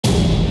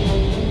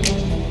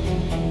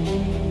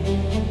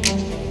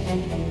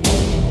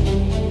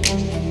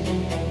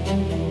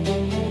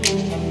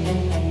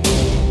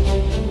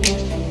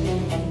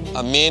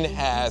A2mend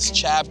has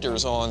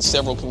chapters on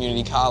several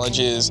community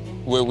colleges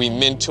where we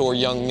mentor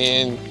young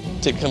men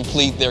to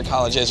complete their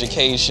college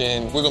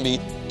education. We're going to be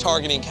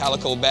targeting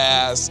calico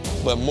bass,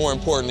 but more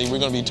importantly, we're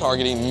going to be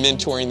targeting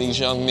mentoring these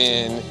young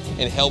men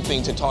and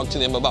helping to talk to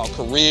them about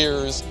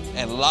careers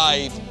and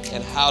life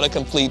and how to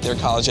complete their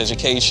college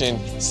education.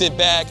 Sit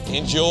back,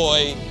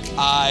 enjoy.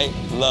 I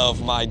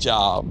love my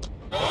job.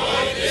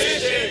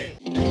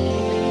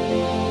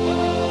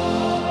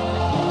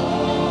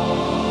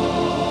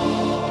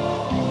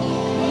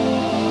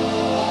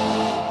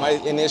 My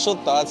initial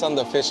thoughts on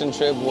the fishing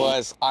trip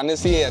was,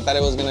 honestly, I thought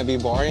it was gonna be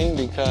boring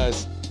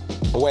because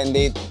when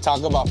they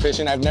talk about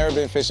fishing, I've never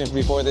been fishing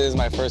before, this is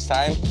my first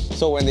time.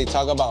 So when they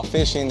talk about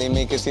fishing, they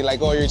make it seem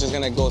like, oh, you're just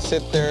gonna go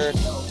sit there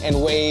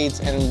and wait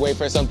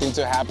for something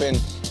to happen.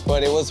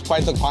 But it was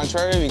quite the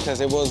contrary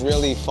because it was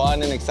really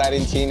fun and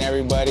exciting, seeing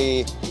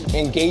everybody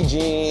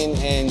engaging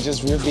and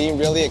just being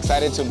really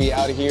excited to be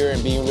out here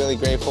and being really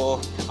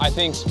grateful. I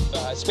think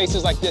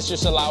spaces like this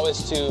just allow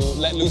us to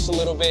let loose a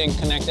little bit and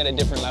connect at a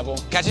different level.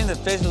 Catching the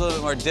fish is a little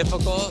bit more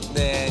difficult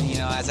than,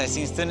 as I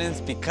see students,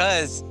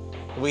 because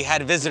we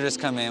had visitors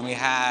come in. We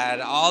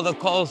had all the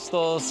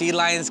coastal sea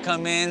lions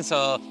come in,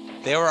 so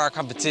they were our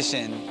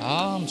competition.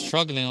 I'm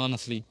struggling,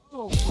 honestly.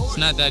 It's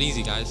not that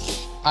easy,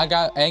 guys. I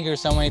got angry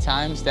so many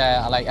times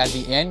that, at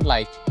the end,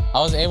 I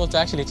was able to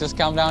actually just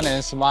calm down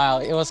and smile.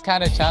 It was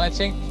kind of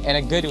challenging in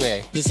a good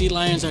way. The sea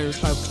lions are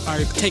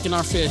taking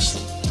our fish.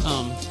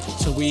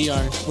 So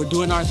we're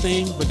doing our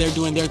thing, but they're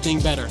doing their thing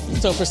better.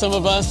 So for some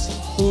of us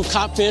who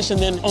caught fish and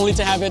then only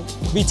to have it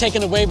be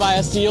taken away by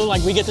a seal,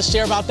 we get to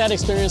share about that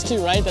experience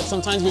too, right? That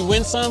sometimes we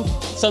win some,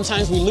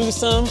 sometimes we lose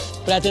some,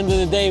 but at the end of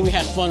the day, we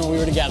had fun when we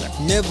were together.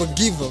 Never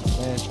give up,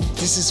 man.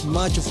 This is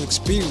much of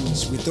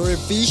experience. We throw a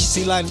fish,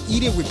 sea lion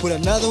eat it, we put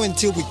another one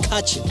until we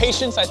catch it.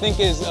 Patience, I think,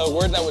 is a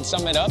word that would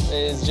sum it up,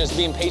 is just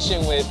being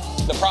patient with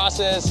the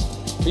process,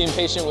 being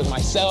patient with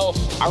myself.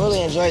 I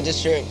really enjoyed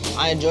this trip.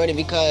 I enjoyed it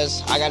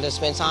because I got to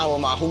spend time with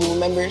my Hulu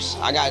members.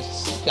 I got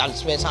to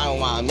spend time with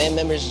my men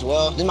members as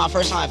well. This is my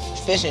first time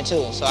fishing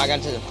too, so I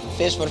got to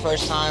fish for the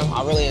first time.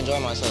 I really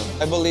enjoyed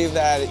myself. I believe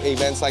that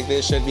events like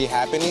this should be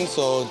happening,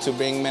 so to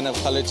bring men of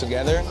color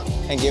together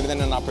and give them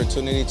an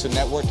opportunity to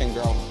network and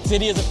grow.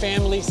 City is a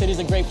family, City is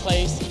a great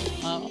place.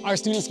 Our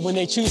students, when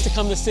they choose to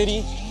come to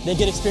City, they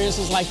get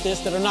experiences like this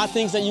that are not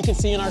things that you can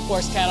see in our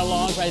course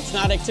catalog, right? It's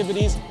not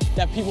activities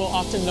that people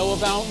often know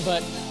about,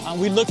 but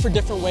we look for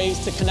different ways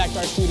to connect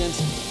our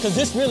students, because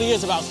this really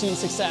is about student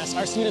success.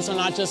 Our students are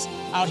not just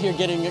out here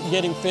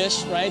getting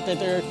fish, right? That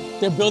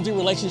they're building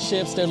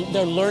relationships, they're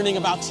learning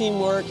about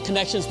teamwork,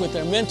 connections with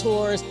their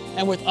mentors,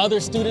 and with other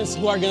students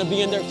who are going to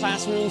be in their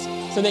classrooms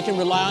so they can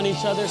rely on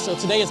each other. So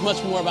today is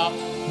much more about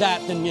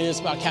that than it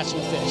is about catching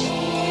a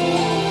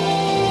fish.